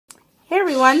Hey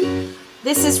everyone,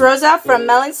 this is Rosa from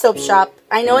Melon Soap Shop.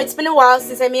 I know it's been a while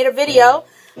since I made a video,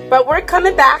 but we're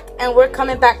coming back, and we're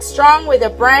coming back strong with a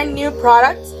brand new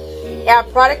product, a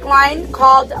product line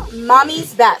called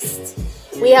Mommy's Best.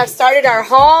 We have started our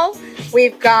haul.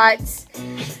 We've got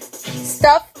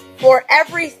stuff for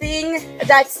everything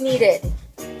that's needed.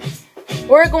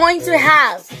 We're going to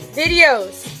have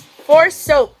videos for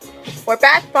soap, for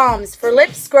bath bombs, for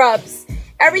lip scrubs,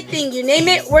 everything, you name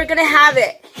it, we're gonna have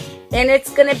it. And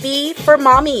it's gonna be for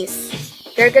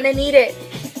mommies. They're gonna need it.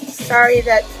 Sorry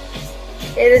that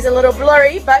it is a little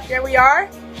blurry, but there we are.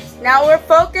 Now we're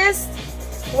focused.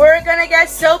 We're gonna get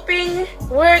soaping.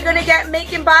 We're gonna get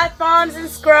making bath bombs and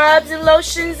scrubs and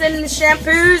lotions and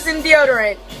shampoos and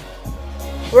deodorant.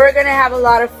 We're gonna have a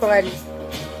lot of fun.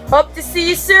 Hope to see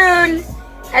you soon.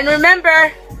 And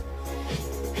remember,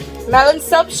 Melon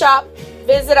Soap Shop,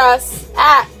 visit us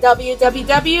at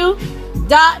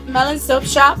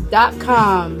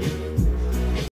www.melonsoapshop.com.